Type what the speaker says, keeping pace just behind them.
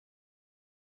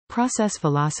Process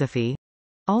philosophy,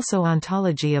 also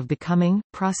ontology of becoming,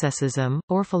 processism,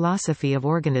 or philosophy of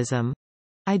organism,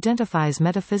 identifies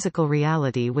metaphysical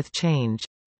reality with change.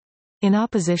 In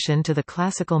opposition to the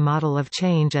classical model of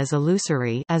change as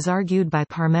illusory as argued by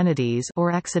Parmenides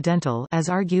or accidental as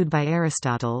argued by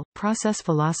Aristotle, process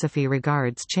philosophy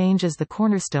regards change as the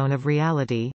cornerstone of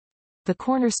reality, the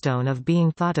cornerstone of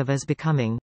being thought of as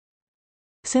becoming.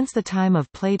 Since the time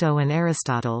of Plato and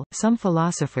Aristotle, some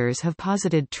philosophers have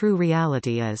posited true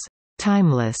reality as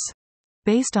timeless,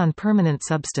 based on permanent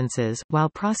substances, while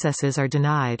processes are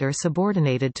denied or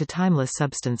subordinated to timeless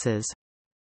substances.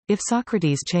 If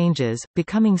Socrates changes,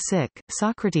 becoming sick,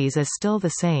 Socrates is still the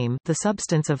same, the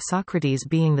substance of Socrates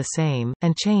being the same,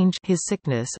 and change his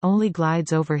sickness only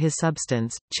glides over his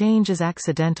substance. Change is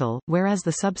accidental, whereas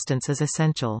the substance is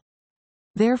essential.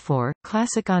 Therefore,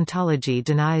 classic ontology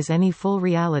denies any full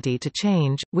reality to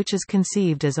change, which is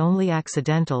conceived as only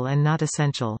accidental and not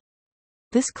essential.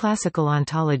 This classical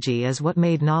ontology is what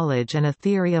made knowledge and a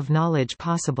theory of knowledge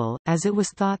possible, as it was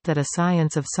thought that a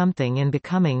science of something in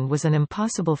becoming was an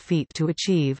impossible feat to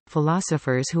achieve.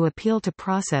 Philosophers who appeal to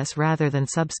process rather than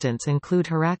substance include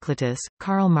Heraclitus,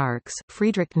 Karl Marx,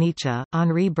 Friedrich Nietzsche,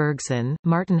 Henri Bergson,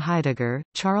 Martin Heidegger,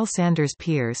 Charles Sanders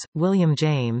Peirce, William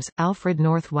James, Alfred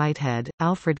North Whitehead,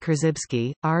 Alfred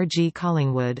Korzybski, R. G.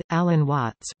 Collingwood, Alan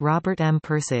Watts, Robert M.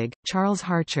 Pirsig, Charles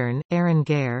Hartshorne, Aaron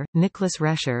Gare, Nicholas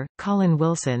Rescher, Colin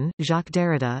Wilson, Jacques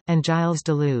Derrida, and Gilles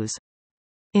Deleuze.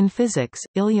 In physics,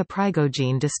 Ilya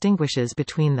Prigogine distinguishes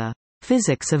between the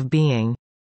physics of being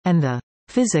and the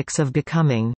physics of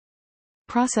becoming.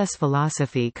 Process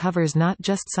philosophy covers not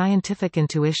just scientific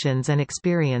intuitions and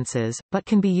experiences, but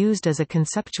can be used as a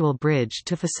conceptual bridge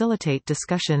to facilitate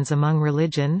discussions among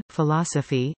religion,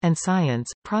 philosophy, and science.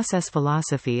 Process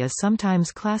philosophy is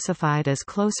sometimes classified as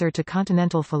closer to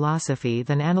continental philosophy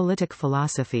than analytic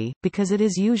philosophy, because it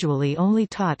is usually only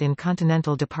taught in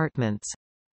continental departments.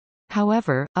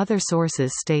 However, other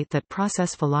sources state that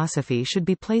process philosophy should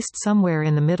be placed somewhere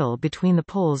in the middle between the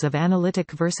poles of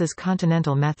analytic versus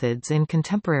continental methods in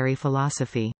contemporary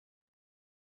philosophy.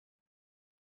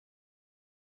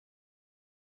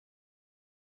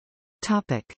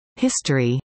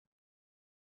 History.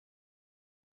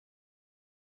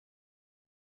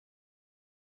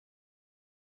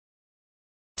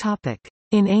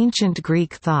 In ancient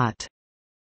Greek thought,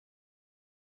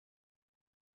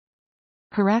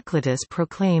 Heraclitus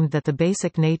proclaimed that the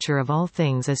basic nature of all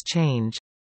things is change.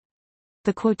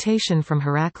 The quotation from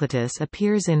Heraclitus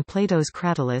appears in Plato's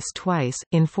Cratylus twice,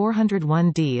 in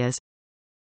 401d as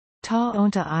Ta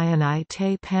onta ioni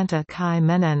te panta kai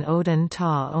menen odin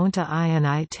ta onta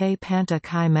ioni te panta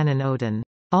kai menen odin.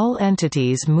 All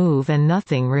entities move and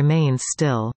nothing remains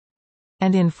still.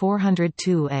 And in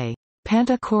 402a.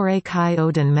 Panta kore kai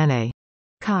odin mene.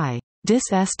 Kai. Dis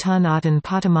est ton otin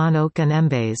potamon okan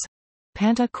embes.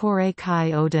 Panta kore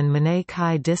kai odin mene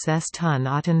kai dis est ton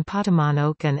otin potamon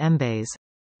okan embes.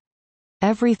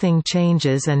 Everything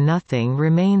changes and nothing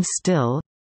remains still.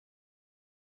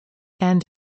 And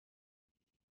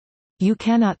you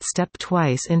cannot step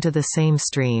twice into the same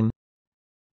stream.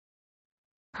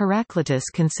 Heraclitus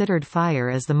considered fire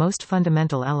as the most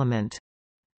fundamental element.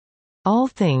 All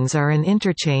things are an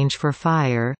interchange for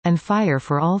fire, and fire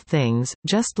for all things,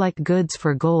 just like goods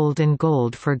for gold and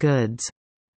gold for goods.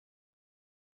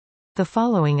 The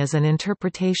following is an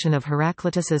interpretation of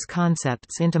Heraclitus's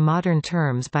concepts into modern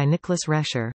terms by Nicholas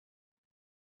Rescher.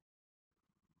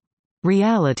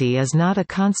 Reality is not a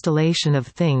constellation of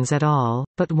things at all,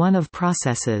 but one of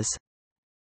processes.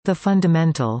 The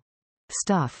fundamental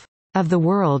stuff of the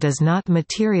world is not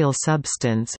material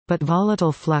substance, but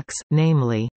volatile flux,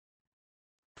 namely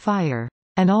fire.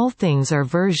 And all things are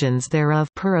versions thereof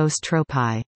puros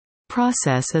tropai.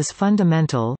 Process is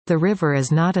fundamental, the river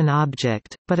is not an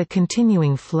object, but a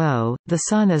continuing flow, the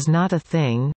sun is not a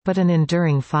thing, but an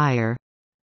enduring fire.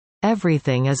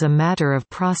 Everything is a matter of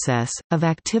process, of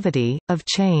activity, of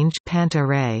change panta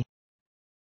re.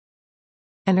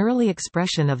 An early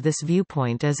expression of this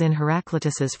viewpoint is in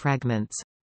Heraclitus's fragments.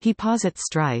 He posits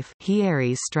strife,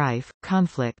 hieres strife,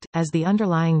 conflict, as the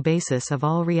underlying basis of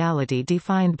all reality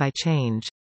defined by change.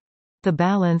 The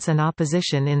balance and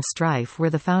opposition in strife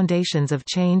were the foundations of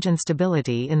change and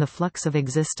stability in the flux of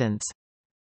existence.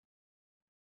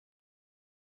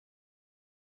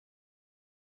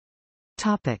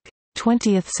 Topic: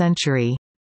 20th century.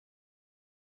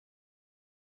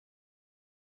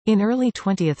 In early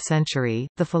 20th century,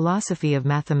 the philosophy of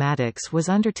mathematics was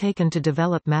undertaken to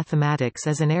develop mathematics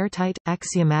as an airtight,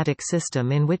 axiomatic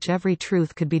system in which every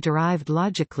truth could be derived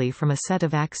logically from a set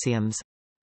of axioms.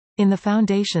 In the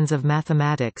foundations of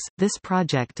mathematics, this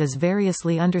project is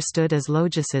variously understood as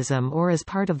logicism or as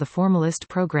part of the formalist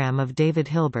program of David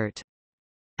Hilbert.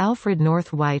 Alfred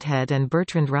North Whitehead and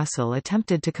Bertrand Russell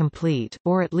attempted to complete,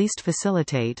 or at least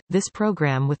facilitate, this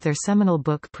program with their seminal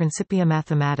book Principia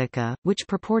Mathematica, which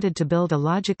purported to build a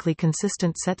logically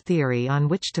consistent set theory on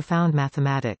which to found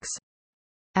mathematics.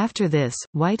 After this,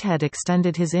 Whitehead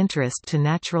extended his interest to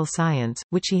natural science,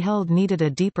 which he held needed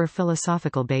a deeper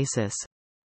philosophical basis.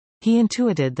 He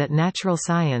intuited that natural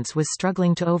science was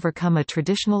struggling to overcome a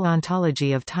traditional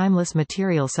ontology of timeless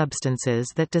material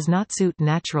substances that does not suit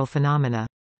natural phenomena.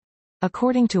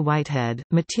 According to Whitehead,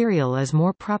 material is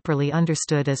more properly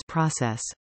understood as process.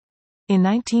 In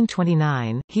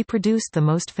 1929, he produced the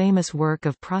most famous work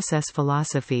of process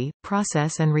philosophy,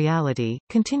 Process and Reality,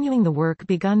 continuing the work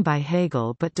begun by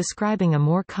Hegel but describing a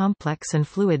more complex and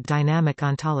fluid dynamic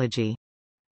ontology.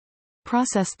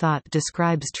 Process thought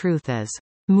describes truth as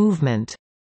movement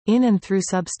in and through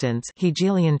substance,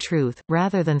 Hegelian truth,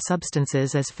 rather than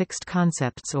substances as fixed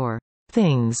concepts or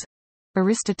things,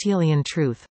 Aristotelian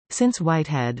truth. Since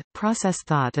Whitehead, process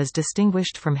thought is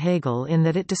distinguished from Hegel in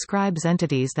that it describes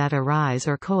entities that arise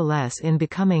or coalesce in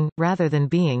becoming, rather than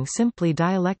being simply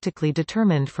dialectically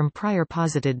determined from prior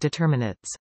posited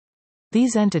determinates.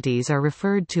 These entities are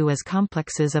referred to as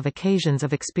complexes of occasions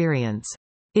of experience.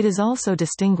 It is also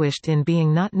distinguished in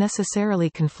being not necessarily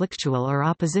conflictual or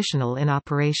oppositional in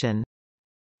operation.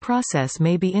 Process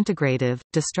may be integrative,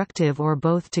 destructive or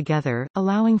both together,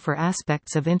 allowing for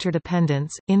aspects of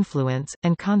interdependence, influence,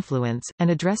 and confluence, and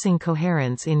addressing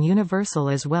coherence in universal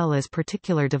as well as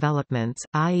particular developments,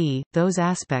 i.e., those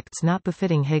aspects not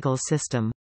befitting Hegel's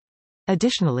system.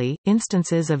 Additionally,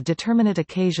 instances of determinate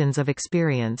occasions of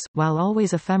experience, while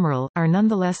always ephemeral, are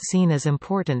nonetheless seen as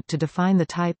important to define the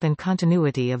type and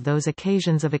continuity of those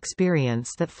occasions of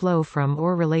experience that flow from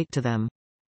or relate to them.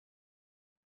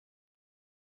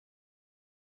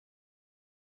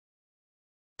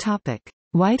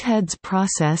 Whitehead's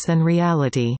process and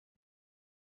reality.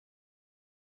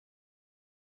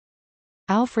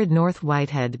 Alfred North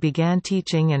Whitehead began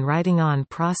teaching and writing on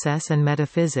process and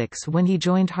metaphysics when he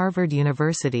joined Harvard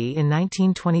University in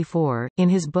 1924. In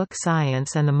his book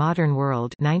Science and the Modern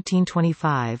World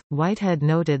 1925, Whitehead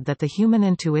noted that the human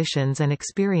intuitions and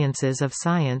experiences of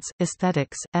science,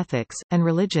 aesthetics, ethics, and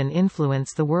religion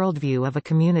influence the worldview of a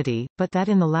community, but that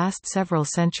in the last several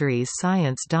centuries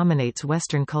science dominates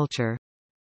Western culture.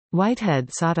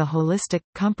 Whitehead sought a holistic,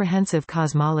 comprehensive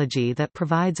cosmology that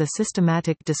provides a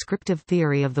systematic descriptive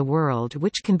theory of the world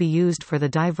which can be used for the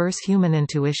diverse human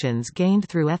intuitions gained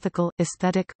through ethical,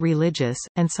 aesthetic, religious,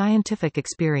 and scientific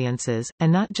experiences,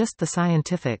 and not just the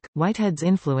scientific. Whitehead's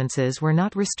influences were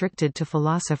not restricted to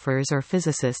philosophers or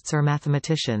physicists or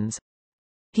mathematicians.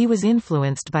 He was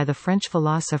influenced by the French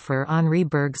philosopher Henri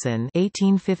Bergson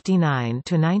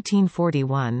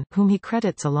 (1859–1941), whom he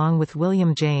credits along with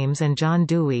William James and John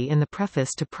Dewey in the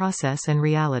preface to Process and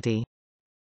Reality.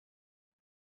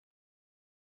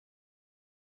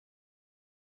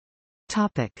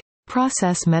 Topic: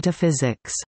 Process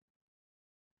metaphysics.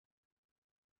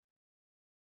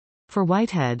 For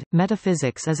Whitehead,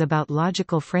 metaphysics is about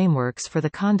logical frameworks for the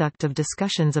conduct of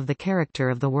discussions of the character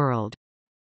of the world.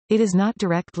 It is not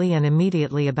directly and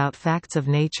immediately about facts of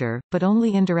nature, but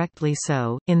only indirectly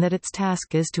so, in that its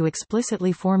task is to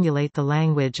explicitly formulate the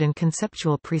language and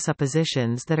conceptual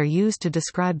presuppositions that are used to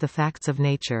describe the facts of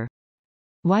nature.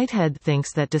 Whitehead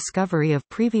thinks that discovery of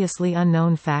previously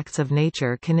unknown facts of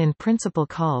nature can in principle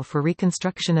call for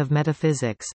reconstruction of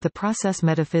metaphysics. The process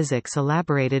metaphysics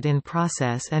elaborated in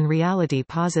Process and Reality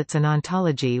posits an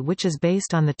ontology which is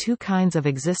based on the two kinds of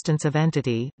existence of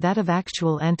entity, that of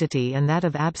actual entity and that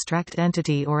of abstract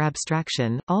entity or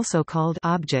abstraction, also called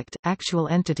object. Actual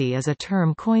entity is a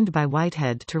term coined by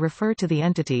Whitehead to refer to the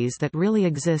entities that really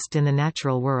exist in the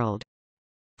natural world.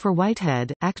 For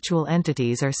Whitehead, actual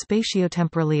entities are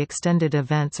spatiotemporally extended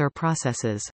events or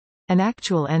processes. An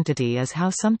actual entity is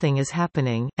how something is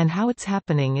happening, and how its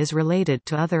happening is related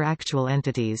to other actual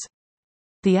entities.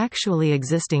 The actually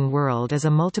existing world is a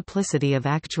multiplicity of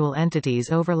actual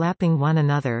entities overlapping one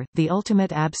another. The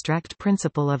ultimate abstract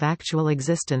principle of actual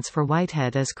existence for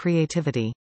Whitehead is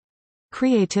creativity.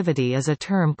 Creativity is a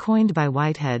term coined by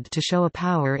Whitehead to show a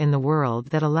power in the world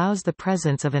that allows the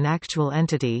presence of an actual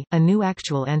entity, a new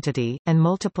actual entity, and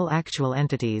multiple actual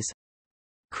entities.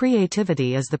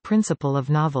 Creativity is the principle of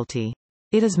novelty.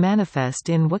 It is manifest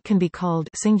in what can be called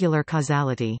singular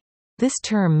causality. This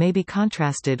term may be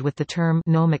contrasted with the term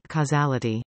gnomic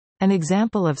causality. An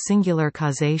example of singular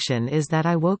causation is that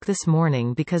I woke this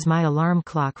morning because my alarm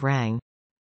clock rang.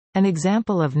 An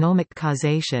example of gnomic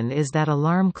causation is that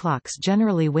alarm clocks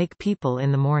generally wake people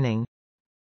in the morning.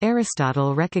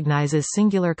 Aristotle recognizes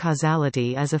singular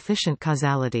causality as efficient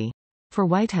causality. For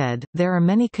Whitehead, there are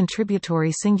many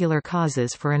contributory singular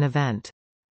causes for an event.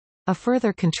 A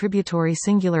further contributory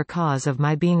singular cause of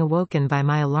my being awoken by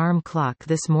my alarm clock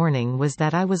this morning was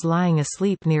that I was lying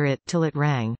asleep near it till it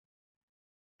rang.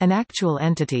 An actual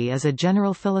entity is a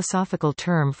general philosophical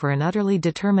term for an utterly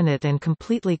determinate and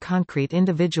completely concrete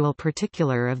individual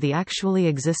particular of the actually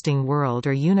existing world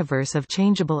or universe of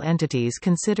changeable entities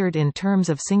considered in terms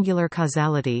of singular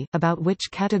causality, about which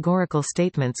categorical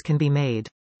statements can be made.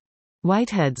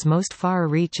 Whitehead's most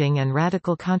far-reaching and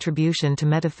radical contribution to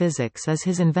metaphysics is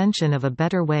his invention of a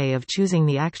better way of choosing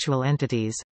the actual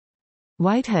entities.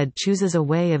 Whitehead chooses a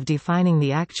way of defining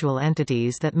the actual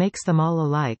entities that makes them all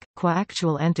alike,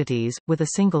 qua-actual entities, with a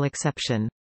single exception.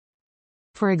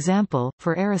 For example,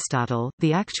 for Aristotle,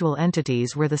 the actual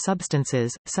entities were the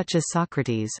substances, such as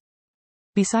Socrates.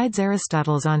 Besides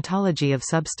Aristotle's ontology of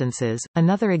substances,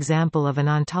 another example of an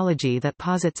ontology that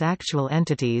posits actual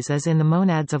entities is in the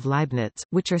monads of Leibniz,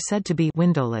 which are said to be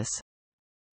windowless.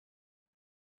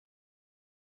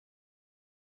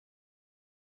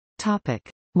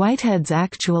 Whitehead's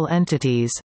actual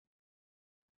entities.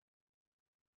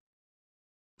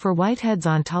 For Whitehead's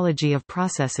ontology of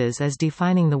processes as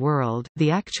defining the world,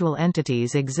 the actual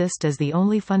entities exist as the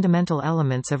only fundamental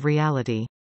elements of reality.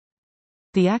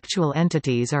 The actual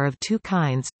entities are of two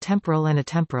kinds, temporal and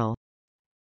atemporal.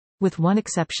 With one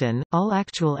exception, all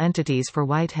actual entities for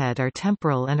Whitehead are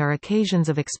temporal and are occasions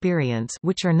of experience,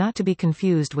 which are not to be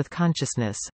confused with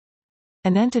consciousness.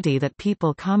 An entity that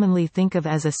people commonly think of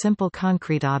as a simple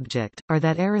concrete object, or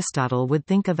that Aristotle would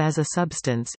think of as a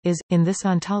substance, is, in this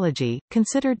ontology,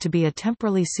 considered to be a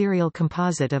temporally serial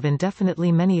composite of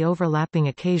indefinitely many overlapping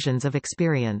occasions of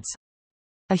experience.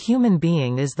 A human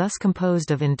being is thus composed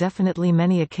of indefinitely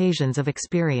many occasions of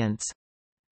experience.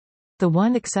 The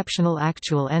one exceptional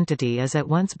actual entity is at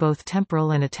once both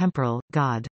temporal and atemporal,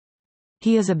 God.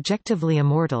 He is objectively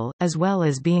immortal, as well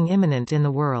as being immanent in the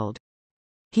world.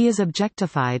 He is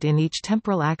objectified in each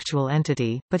temporal actual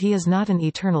entity, but he is not an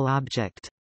eternal object.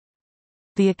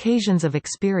 The occasions of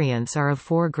experience are of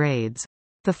four grades.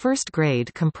 The first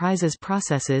grade comprises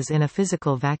processes in a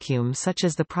physical vacuum such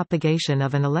as the propagation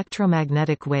of an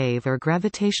electromagnetic wave or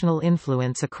gravitational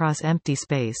influence across empty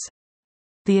space.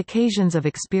 The occasions of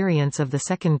experience of the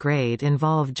second grade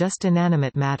involve just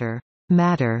inanimate matter,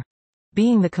 matter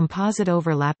being the composite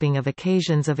overlapping of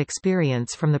occasions of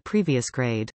experience from the previous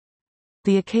grade.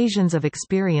 The occasions of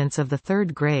experience of the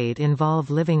third grade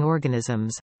involve living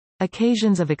organisms.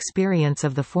 Occasions of experience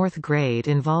of the fourth grade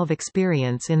involve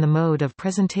experience in the mode of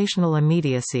presentational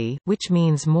immediacy, which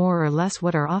means more or less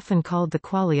what are often called the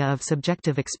qualia of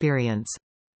subjective experience.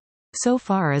 So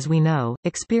far as we know,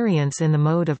 experience in the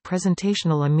mode of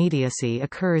presentational immediacy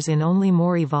occurs in only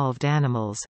more evolved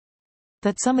animals.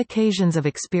 That some occasions of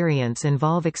experience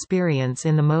involve experience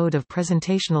in the mode of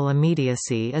presentational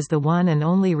immediacy is the one and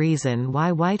only reason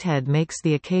why Whitehead makes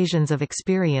the occasions of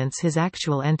experience his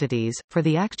actual entities, for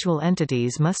the actual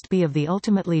entities must be of the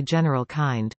ultimately general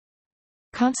kind.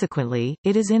 Consequently,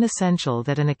 it is inessential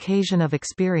that an occasion of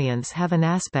experience have an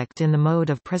aspect in the mode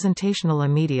of presentational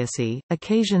immediacy.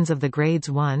 Occasions of the grades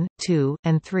 1, 2,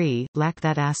 and 3 lack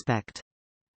that aspect.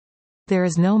 There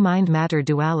is no mind-matter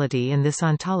duality in this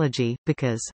ontology,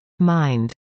 because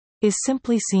mind is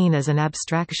simply seen as an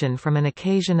abstraction from an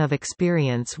occasion of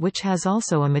experience which has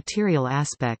also a material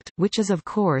aspect, which is of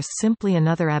course simply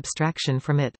another abstraction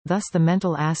from it. Thus the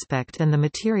mental aspect and the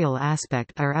material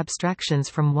aspect are abstractions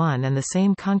from one and the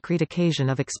same concrete occasion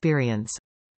of experience.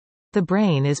 The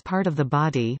brain is part of the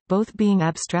body, both being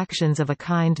abstractions of a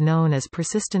kind known as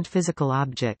persistent physical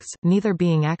objects, neither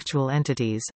being actual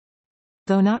entities.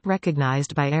 Though not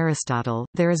recognized by Aristotle,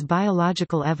 there is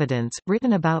biological evidence,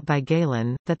 written about by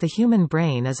Galen, that the human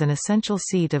brain is an essential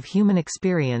seat of human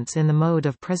experience in the mode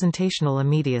of presentational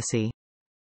immediacy.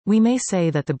 We may say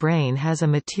that the brain has a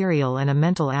material and a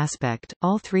mental aspect,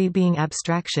 all three being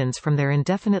abstractions from their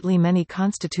indefinitely many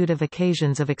constitutive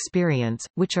occasions of experience,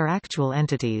 which are actual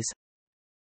entities.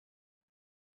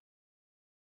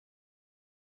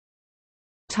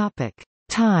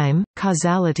 Time,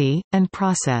 causality, and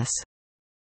process.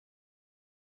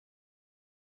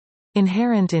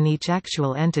 Inherent in each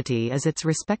actual entity is its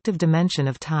respective dimension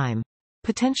of time.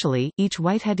 Potentially, each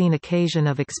Whiteheadian occasion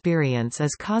of experience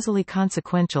is causally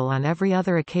consequential on every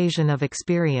other occasion of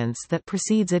experience that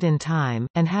precedes it in time,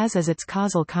 and has as its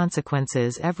causal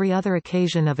consequences every other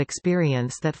occasion of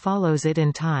experience that follows it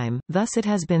in time. Thus it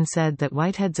has been said that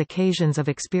Whitehead's occasions of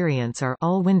experience are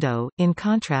all-window, in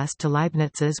contrast to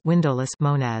Leibniz's windowless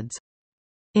monads.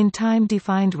 In time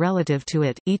defined relative to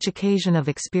it, each occasion of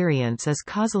experience is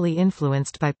causally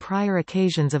influenced by prior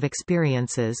occasions of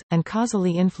experiences, and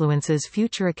causally influences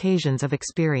future occasions of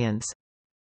experience.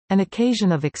 An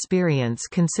occasion of experience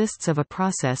consists of a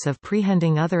process of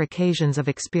prehending other occasions of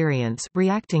experience,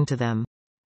 reacting to them.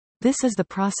 This is the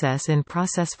process in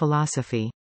process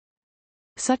philosophy.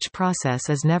 Such process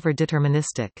is never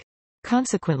deterministic.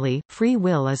 Consequently, free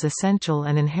will is essential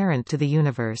and inherent to the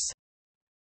universe.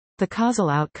 The causal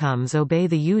outcomes obey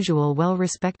the usual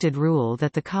well-respected rule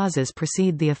that the causes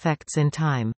precede the effects in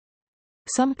time.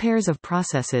 Some pairs of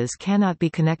processes cannot be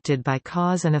connected by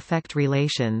cause and effect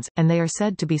relations, and they are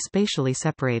said to be spatially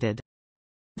separated.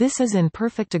 This is in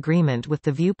perfect agreement with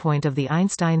the viewpoint of the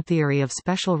Einstein theory of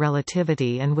special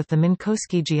relativity and with the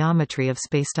Minkowski geometry of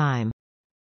spacetime.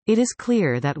 It is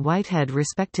clear that Whitehead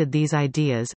respected these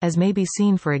ideas, as may be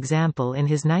seen for example in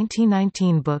his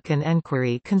 1919 book An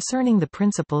Enquiry Concerning the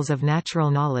Principles of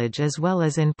Natural Knowledge as well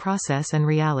as in Process and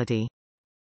Reality.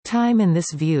 Time in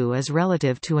this view is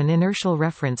relative to an inertial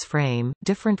reference frame,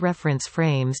 different reference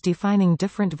frames defining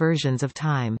different versions of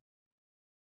time.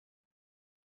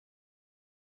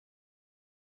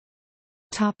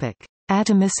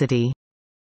 Atomicity.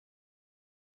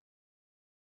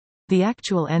 The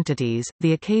actual entities,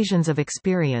 the occasions of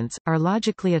experience, are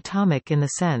logically atomic in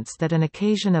the sense that an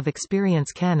occasion of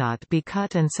experience cannot be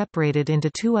cut and separated into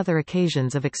two other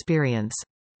occasions of experience.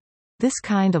 This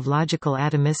kind of logical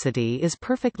atomicity is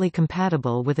perfectly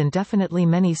compatible with indefinitely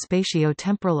many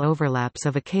spatio-temporal overlaps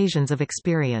of occasions of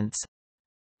experience.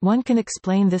 One can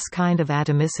explain this kind of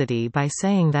atomicity by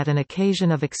saying that an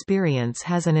occasion of experience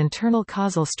has an internal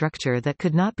causal structure that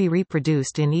could not be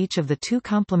reproduced in each of the two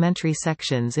complementary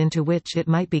sections into which it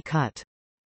might be cut.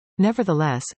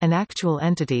 Nevertheless, an actual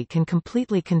entity can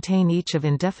completely contain each of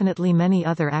indefinitely many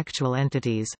other actual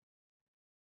entities.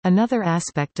 Another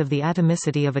aspect of the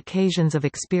atomicity of occasions of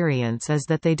experience is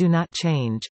that they do not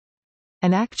change.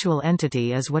 An actual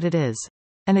entity is what it is.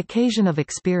 An occasion of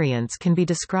experience can be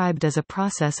described as a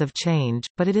process of change,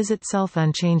 but it is itself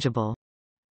unchangeable.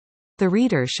 The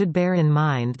reader should bear in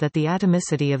mind that the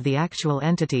atomicity of the actual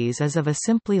entities is of a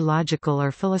simply logical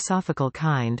or philosophical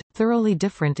kind, thoroughly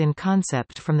different in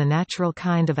concept from the natural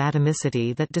kind of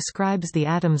atomicity that describes the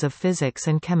atoms of physics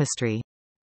and chemistry.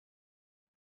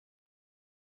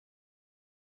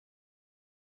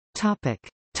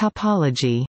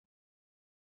 Topology.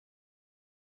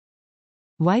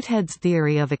 Whitehead's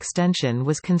theory of extension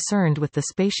was concerned with the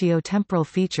spatio-temporal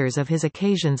features of his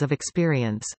occasions of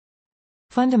experience.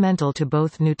 Fundamental to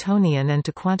both Newtonian and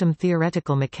to quantum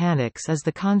theoretical mechanics is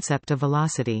the concept of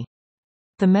velocity.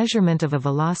 The measurement of a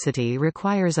velocity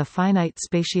requires a finite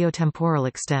spatio-temporal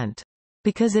extent.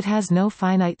 Because it has no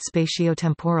finite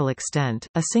spatio-temporal extent,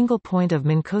 a single point of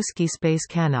Minkowski space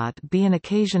cannot be an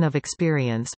occasion of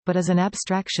experience, but is an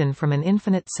abstraction from an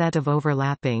infinite set of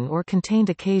overlapping or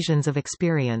contained occasions of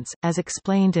experience, as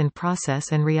explained in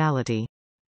Process and Reality.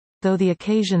 Though the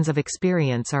occasions of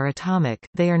experience are atomic,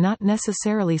 they are not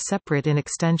necessarily separate in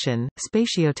extension,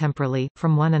 spatiotemporally,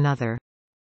 from one another.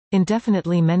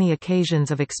 Indefinitely many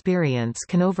occasions of experience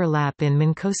can overlap in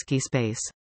Minkowski space.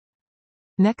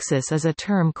 Nexus is a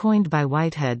term coined by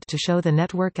Whitehead to show the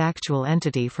network actual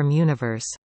entity from universe.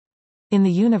 In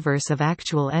the universe of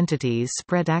actual entities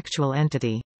spread actual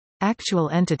entity.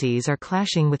 Actual entities are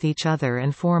clashing with each other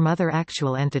and form other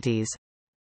actual entities.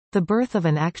 The birth of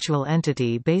an actual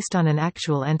entity based on an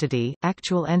actual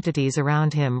entities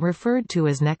around him referred to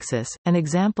as nexus. An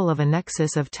example of a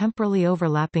nexus of temporally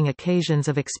overlapping occasions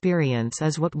of experience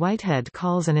is what Whitehead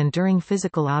calls an enduring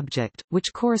physical object,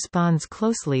 which corresponds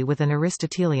closely with an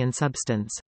Aristotelian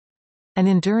substance. An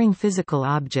enduring physical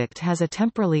object has a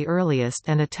temporally earliest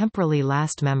and a temporally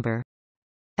last member.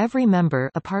 Every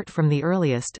member apart from the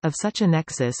earliest of such a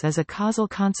nexus is a causal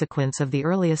consequence of the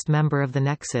earliest member of the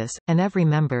nexus, and every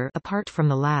member apart from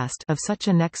the last of such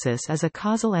a nexus is a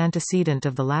causal antecedent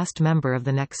of the last member of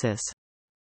the nexus.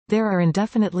 There are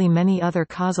indefinitely many other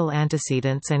causal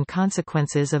antecedents and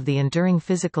consequences of the enduring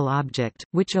physical object,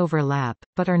 which overlap,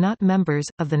 but are not members,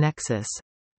 of the nexus.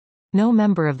 No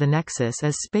member of the nexus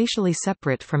is spatially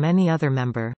separate from any other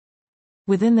member.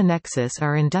 Within the nexus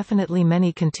are indefinitely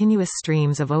many continuous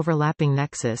streams of overlapping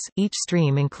nexus, each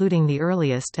stream including the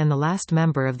earliest and the last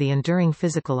member of the enduring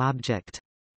physical object.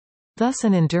 Thus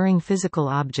an enduring physical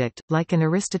object, like an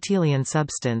Aristotelian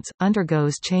substance,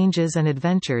 undergoes changes and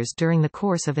adventures during the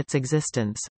course of its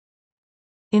existence.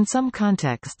 In some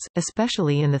contexts,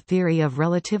 especially in the theory of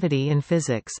relativity in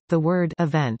physics, the word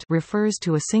event refers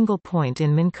to a single point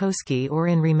in Minkowski or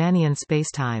in Riemannian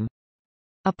spacetime.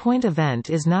 A point event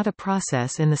is not a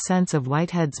process in the sense of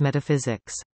Whitehead's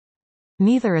metaphysics.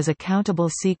 Neither is a countable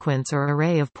sequence or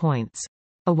array of points.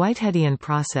 A Whiteheadian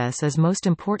process is most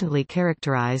importantly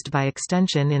characterized by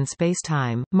extension in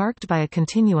spacetime, marked by a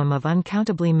continuum of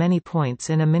uncountably many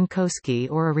points in a Minkowski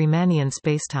or a Riemannian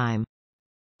spacetime.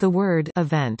 The word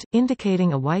event,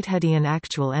 indicating a Whiteheadian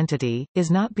actual entity, is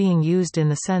not being used in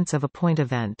the sense of a point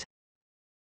event.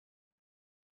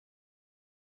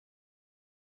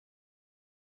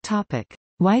 Topic: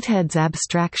 Whitehead's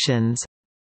abstractions.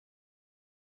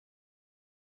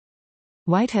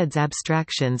 Whitehead's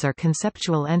abstractions are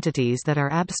conceptual entities that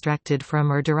are abstracted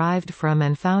from or derived from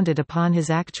and founded upon his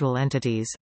actual entities.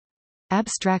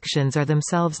 Abstractions are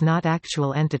themselves not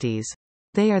actual entities.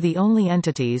 They are the only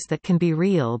entities that can be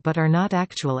real but are not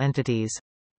actual entities.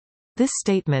 This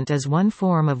statement is one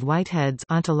form of Whitehead's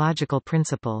ontological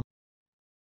principle.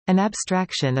 An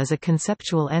abstraction is a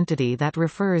conceptual entity that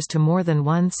refers to more than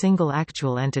one single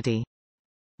actual entity.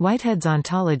 Whitehead's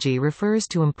ontology refers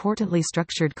to importantly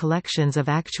structured collections of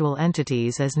actual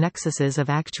entities as nexuses of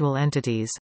actual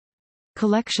entities.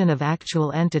 Collection of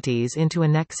actual entities into a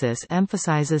nexus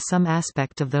emphasizes some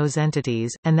aspect of those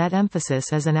entities, and that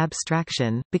emphasis is an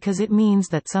abstraction, because it means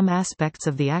that some aspects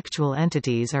of the actual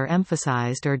entities are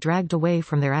emphasized or dragged away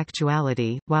from their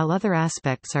actuality, while other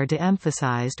aspects are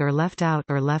de-emphasized or left out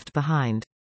or left behind.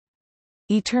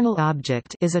 Eternal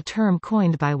object is a term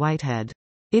coined by Whitehead.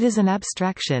 It is an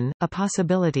abstraction, a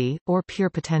possibility, or pure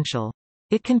potential.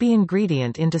 It can be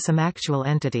ingredient into some actual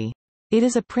entity. It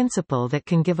is a principle that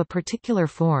can give a particular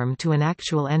form to an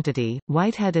actual entity.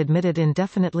 Whitehead admitted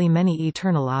indefinitely many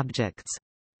eternal objects.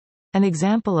 An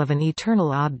example of an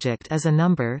eternal object is a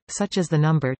number, such as the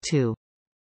number 2.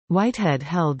 Whitehead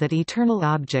held that eternal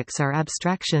objects are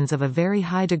abstractions of a very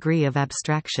high degree of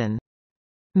abstraction.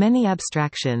 Many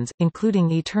abstractions, including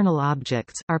eternal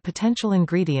objects, are potential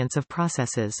ingredients of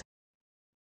processes.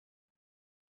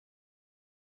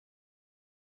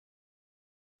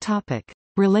 Topic: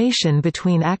 Relation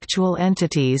between actual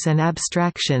entities and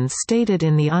abstractions stated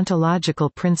in the ontological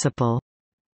principle.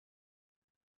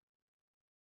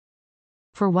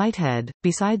 For Whitehead,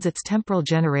 besides its temporal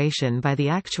generation by the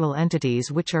actual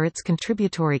entities which are its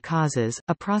contributory causes,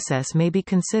 a process may be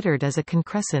considered as a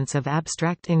concrescence of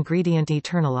abstract ingredient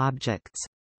eternal objects.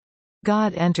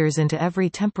 God enters into every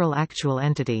temporal actual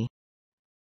entity.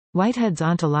 Whitehead's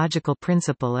ontological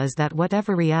principle is that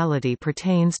whatever reality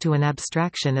pertains to an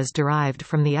abstraction is derived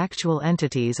from the actual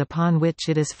entities upon which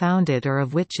it is founded or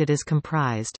of which it is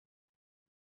comprised.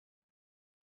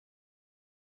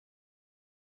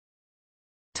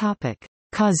 Topic: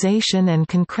 Causation and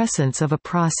concrescence of a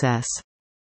process.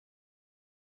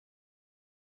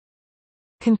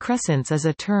 Concrescence is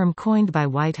a term coined by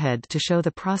Whitehead to show the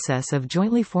process of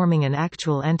jointly forming an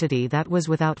actual entity that was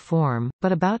without form,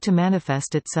 but about to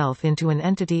manifest itself into an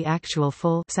entity actual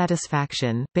full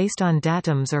satisfaction, based on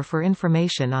datums or for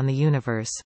information on the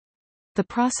universe. The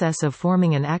process of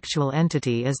forming an actual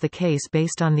entity is the case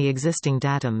based on the existing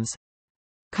datums.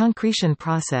 Concretion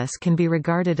process can be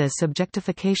regarded as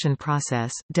subjectification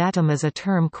process. Datum is a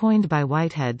term coined by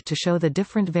Whitehead to show the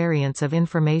different variants of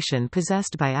information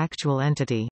possessed by actual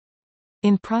entity.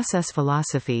 In process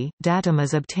philosophy, datum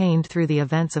is obtained through the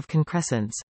events of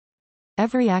concrescence.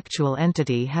 Every actual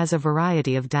entity has a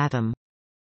variety of datum.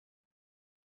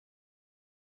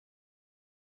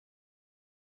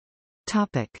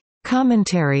 Topic: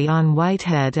 Commentary on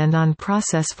Whitehead and on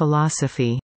process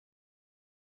philosophy.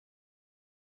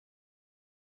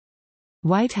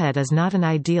 Whitehead is not an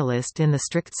idealist in the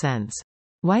strict sense.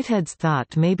 Whitehead's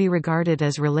thought may be regarded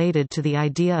as related to the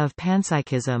idea of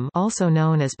panpsychism, also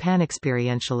known as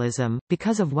panexperientialism,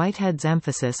 because of Whitehead's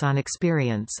emphasis on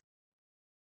experience.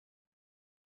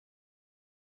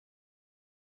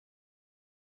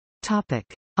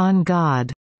 Topic: On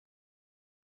God.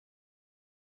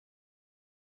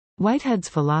 Whitehead's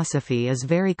philosophy is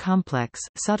very complex,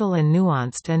 subtle and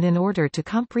nuanced, and in order to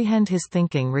comprehend his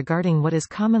thinking regarding what is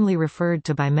commonly referred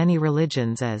to by many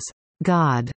religions as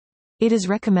God, it is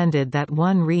recommended that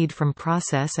one read from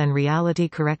Process and Reality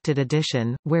Corrected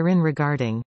Edition, wherein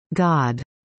regarding God,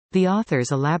 the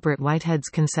authors elaborate Whitehead's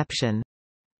conception.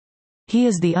 He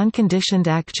is the unconditioned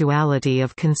actuality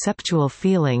of conceptual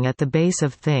feeling at the base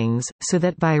of things, so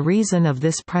that by reason of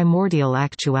this primordial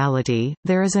actuality,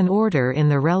 there is an order in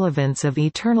the relevance of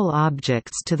eternal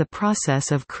objects to the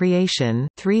process of creation.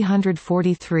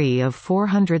 343 of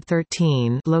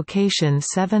 413, location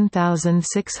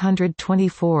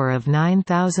 7624 of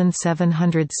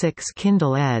 9706,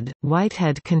 Kindle ed.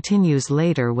 Whitehead continues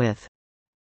later with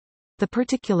the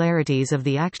particularities of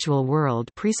the actual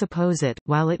world presuppose it,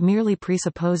 while it merely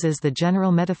presupposes the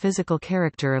general metaphysical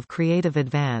character of creative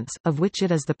advance, of which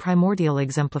it is the primordial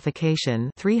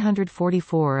exemplification.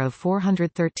 344 of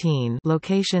 413,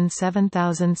 location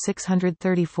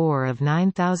 7634 of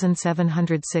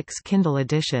 9706, Kindle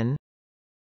edition.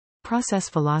 Process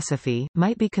philosophy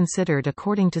might be considered,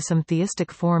 according to some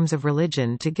theistic forms of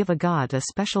religion, to give a god a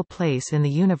special place in the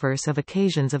universe of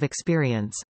occasions of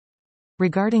experience.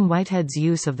 Regarding Whitehead's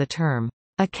use of the term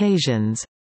occasions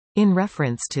in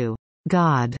reference to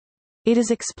God, it is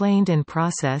explained in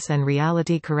Process and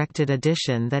Reality Corrected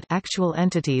Edition that actual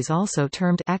entities, also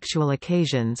termed actual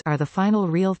occasions, are the final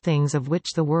real things of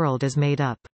which the world is made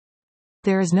up.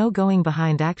 There is no going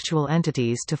behind actual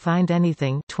entities to find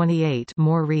anything 28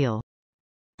 more real.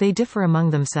 They differ among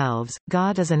themselves.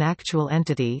 God is an actual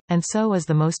entity, and so is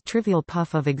the most trivial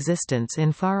puff of existence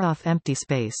in far-off empty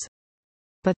space.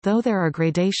 But, though there are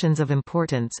gradations of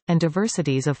importance, and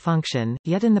diversities of function,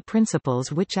 yet in the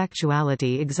principles which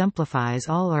actuality exemplifies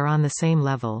all are on the same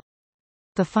level.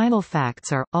 The final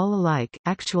facts are, all alike,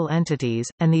 actual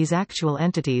entities, and these actual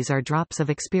entities are drops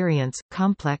of experience,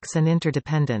 complex and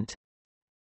interdependent.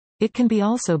 It can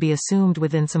also be assumed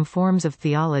within some forms of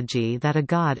theology that a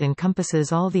God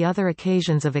encompasses all the other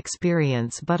occasions of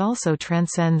experience but also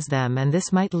transcends them, and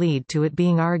this might lead to it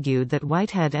being argued that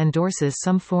Whitehead endorses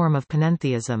some form of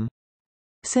panentheism.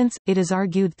 Since, it is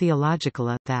argued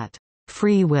theologically, that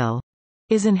free will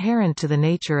is inherent to the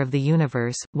nature of the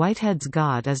universe, Whitehead's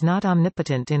God is not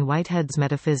omnipotent in Whitehead's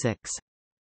metaphysics.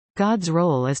 God's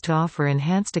role is to offer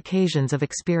enhanced occasions of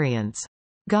experience.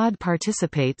 God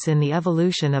participates in the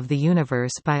evolution of the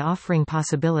universe by offering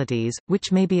possibilities,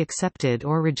 which may be accepted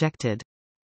or rejected.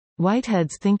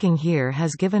 Whitehead's thinking here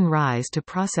has given rise to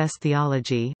process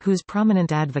theology, whose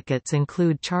prominent advocates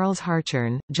include Charles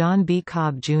Hartshorne, John B.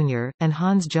 Cobb Jr., and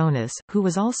Hans Jonas, who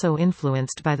was also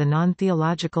influenced by the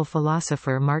non-theological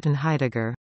philosopher Martin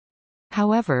Heidegger.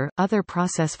 However, other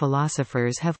process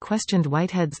philosophers have questioned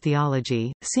Whitehead's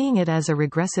theology, seeing it as a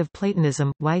regressive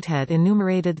Platonism. Whitehead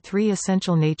enumerated three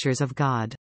essential natures of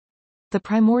God. The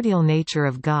primordial nature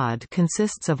of God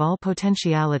consists of all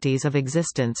potentialities of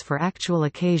existence for actual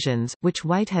occasions, which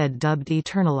Whitehead dubbed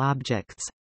eternal objects.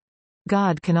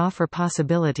 God can offer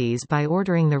possibilities by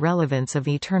ordering the relevance of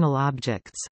eternal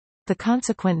objects. The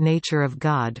consequent nature of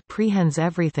God prehends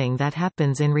everything that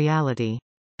happens in reality.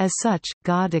 As such,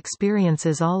 God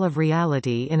experiences all of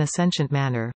reality in a sentient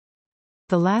manner.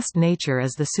 The last nature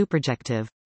is the superjective.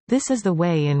 This is the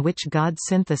way in which God's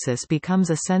synthesis becomes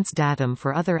a sense datum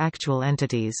for other actual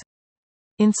entities.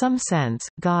 In some sense,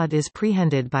 God is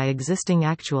prehended by existing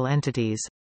actual entities.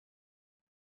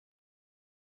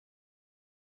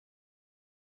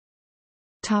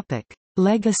 Topic: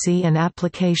 Legacy and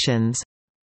applications.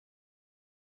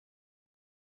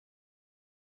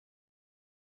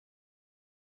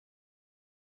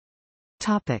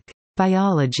 Topic: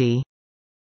 Biology.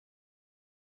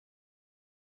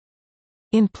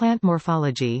 In plant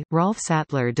morphology, Rolf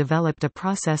Sattler developed a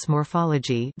process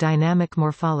morphology, dynamic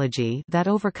morphology that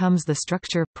overcomes the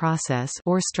structure-process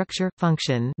or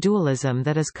structure-function dualism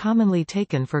that is commonly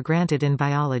taken for granted in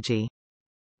biology.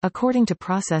 According to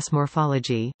process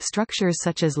morphology, structures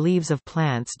such as leaves of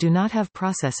plants do not have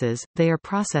processes, they are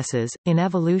processes. In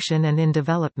evolution and in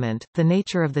development, the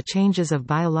nature of the changes of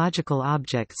biological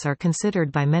objects are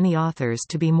considered by many authors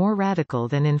to be more radical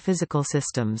than in physical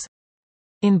systems.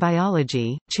 In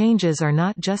biology, changes are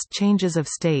not just changes of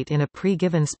state in a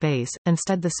pre-given space,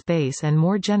 instead the space and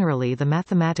more generally the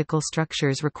mathematical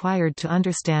structures required to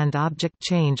understand object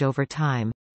change over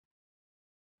time.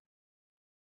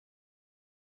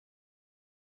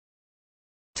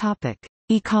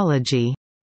 Ecology.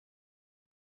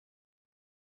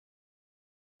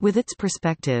 With its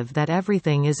perspective that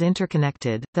everything is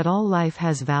interconnected, that all life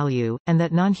has value, and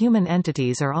that non-human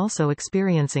entities are also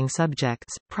experiencing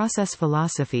subjects, process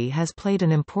philosophy has played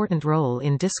an important role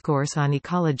in discourse on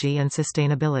ecology and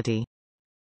sustainability.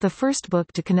 The first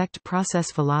book to connect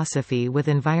process philosophy with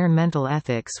environmental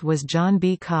ethics was John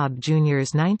B. Cobb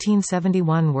Jr.'s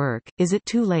 1971 work, Is It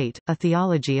Too Late? A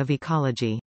Theology of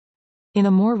Ecology. In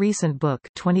a more recent book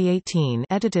 2018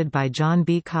 edited by John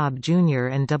B. Cobb Jr.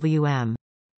 and W.M.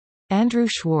 Andrew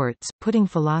Schwartz, Putting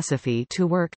Philosophy to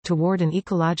Work, Toward an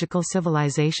Ecological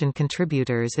Civilization.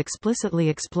 Contributors explicitly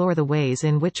explore the ways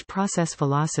in which process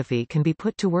philosophy can be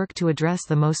put to work to address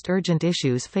the most urgent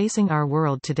issues facing our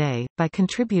world today, by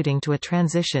contributing to a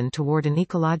transition toward an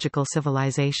ecological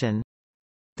civilization.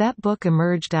 That book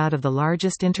emerged out of the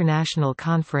largest international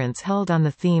conference held on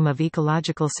the theme of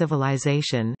ecological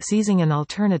civilization, Seizing an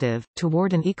Alternative,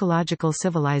 Toward an Ecological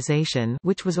Civilization,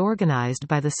 which was organized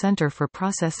by the Center for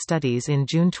Process Studies in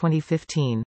June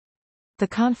 2015. The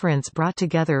conference brought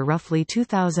together roughly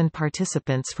 2,000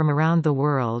 participants from around the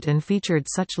world and featured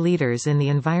such leaders in the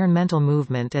environmental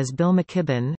movement as Bill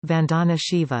McKibben, Vandana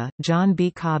Shiva, John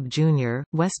B. Cobb Jr.,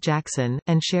 Wes Jackson,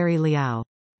 and Sherry Liao.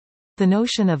 The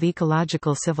notion of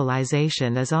ecological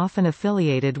civilization is often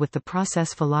affiliated with the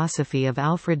process philosophy of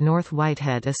Alfred North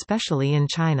Whitehead, especially in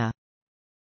China.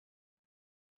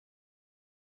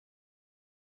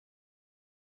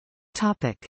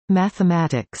 Topic: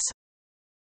 Mathematics.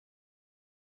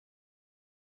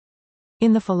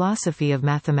 In the philosophy of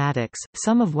mathematics,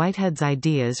 some of Whitehead's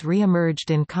ideas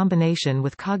re-emerged in combination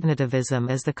with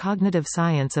cognitivism as the cognitive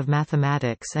science of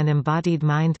mathematics and embodied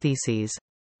mind theses.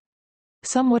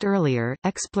 Somewhat earlier,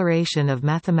 exploration of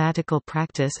mathematical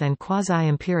practice and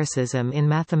quasi-empiricism in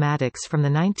mathematics from the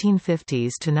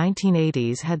 1950s to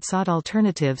 1980s had sought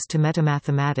alternatives to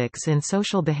metamathematics in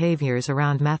social behaviors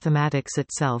around mathematics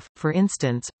itself, for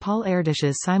instance, Paul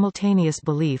Erdős's simultaneous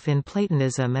belief in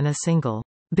Platonism and a single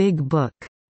big book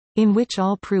in which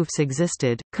all proofs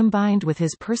existed, combined with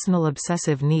his personal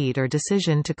obsessive need or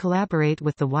decision to collaborate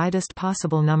with the widest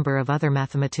possible number of other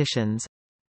mathematicians.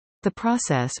 The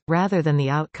process, rather than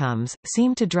the outcomes,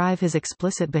 seemed to drive his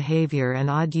explicit behavior and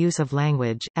odd use of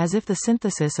language, as if the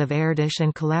synthesis of Erdős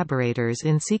and collaborators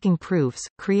in seeking proofs,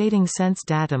 creating sense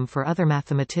datum for other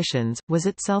mathematicians, was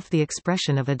itself the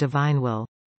expression of a divine will.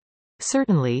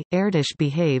 Certainly, Erdős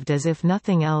behaved as if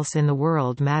nothing else in the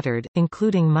world mattered,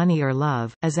 including money or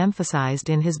love, as emphasized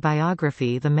in his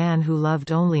biography The Man Who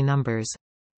Loved Only Numbers.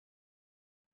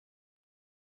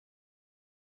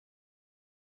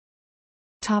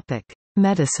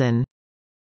 Medicine.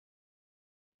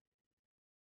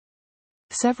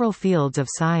 Several fields of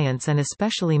science and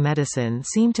especially medicine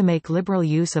seem to make liberal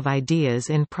use of ideas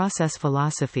in process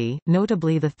philosophy,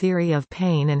 notably the theory of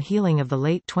pain and healing of the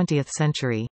late 20th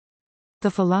century. The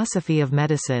philosophy of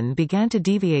medicine began to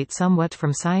deviate somewhat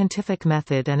from scientific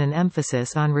method and an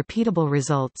emphasis on repeatable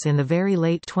results in the very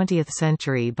late 20th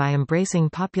century by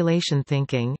embracing population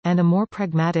thinking, and a more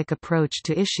pragmatic approach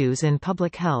to issues in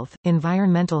public health,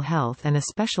 environmental health and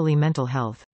especially mental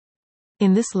health.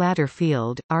 In this latter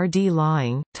field, R. D.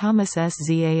 Laing, Thomas S.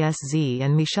 Zazz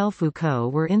and Michel Foucault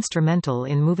were instrumental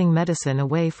in moving medicine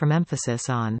away from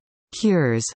emphasis on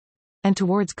cures and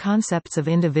towards concepts of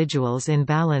individuals in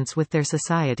balance with their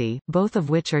society, both of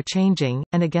which are changing,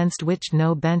 and against which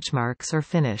no benchmarks or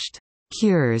finished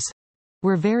cures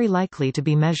were very likely to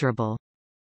be measurable.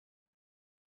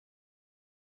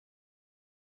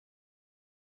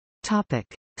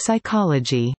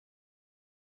 Psychology.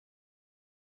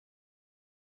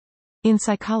 In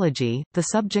psychology, the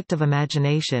subject of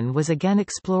imagination was again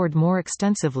explored more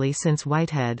extensively since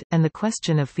Whitehead, and the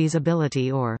question of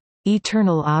feasibility or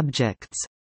eternal objects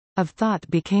of thought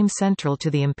became central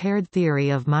to the impaired theory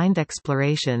of mind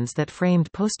explorations that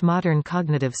framed postmodern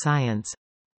cognitive science.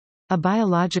 A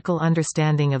biological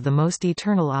understanding of the most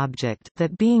eternal object,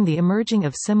 that being the emerging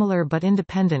of similar but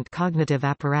independent cognitive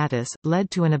apparatus, led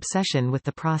to an obsession with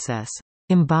the process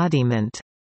embodiment,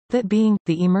 that being,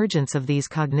 the emergence of these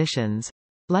cognitions.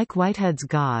 Like Whitehead's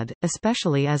God,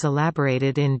 especially as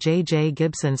elaborated in J. J.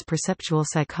 Gibson's perceptual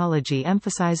psychology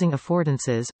emphasizing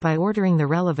affordances, by ordering the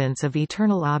relevance of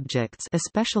eternal objects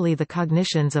especially the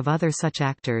cognitions of other such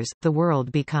actors, the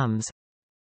world becomes,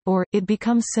 or, it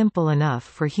becomes simple enough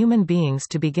for human beings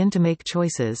to begin to make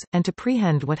choices, and to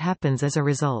prehend what happens as a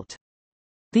result.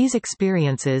 These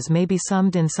experiences may be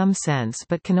summed in some sense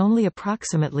but can only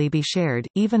approximately be shared,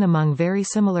 even among very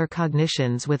similar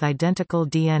cognitions with identical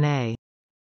DNA.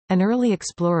 An early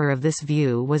explorer of this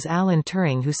view was Alan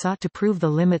Turing, who sought to prove the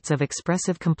limits of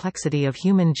expressive complexity of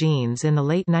human genes in the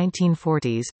late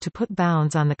 1940s, to put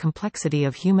bounds on the complexity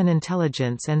of human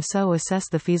intelligence and so assess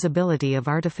the feasibility of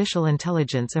artificial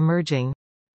intelligence emerging.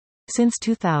 Since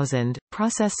 2000,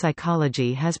 process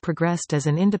psychology has progressed as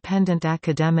an independent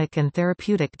academic and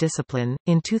therapeutic discipline.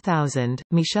 In 2000,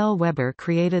 Michel Weber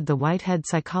created the Whitehead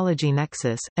Psychology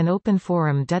Nexus, an open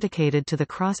forum dedicated to the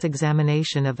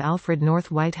cross-examination of Alfred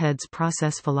North Whitehead's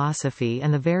process philosophy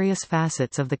and the various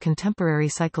facets of the contemporary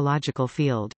psychological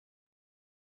field.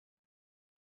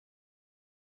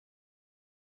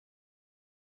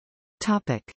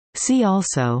 See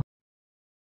also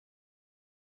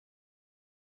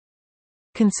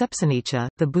Concepcioniccia,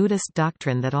 the Buddhist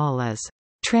doctrine that all is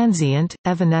transient,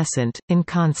 evanescent,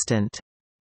 inconstant.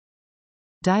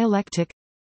 Dialectic,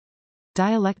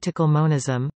 dialectical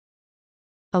monism,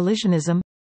 illusionism,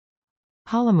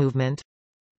 holomovement,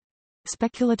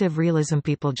 speculative realism.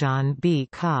 People John B.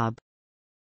 Cobb,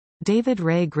 David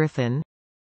Ray Griffin,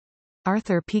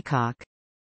 Arthur Peacock,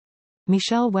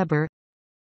 Michel Weber,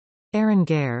 Aaron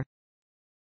Gare,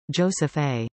 Joseph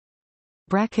A.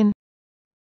 Bracken,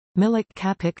 Milik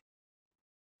Kapik,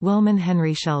 Wilman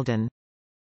Henry Sheldon.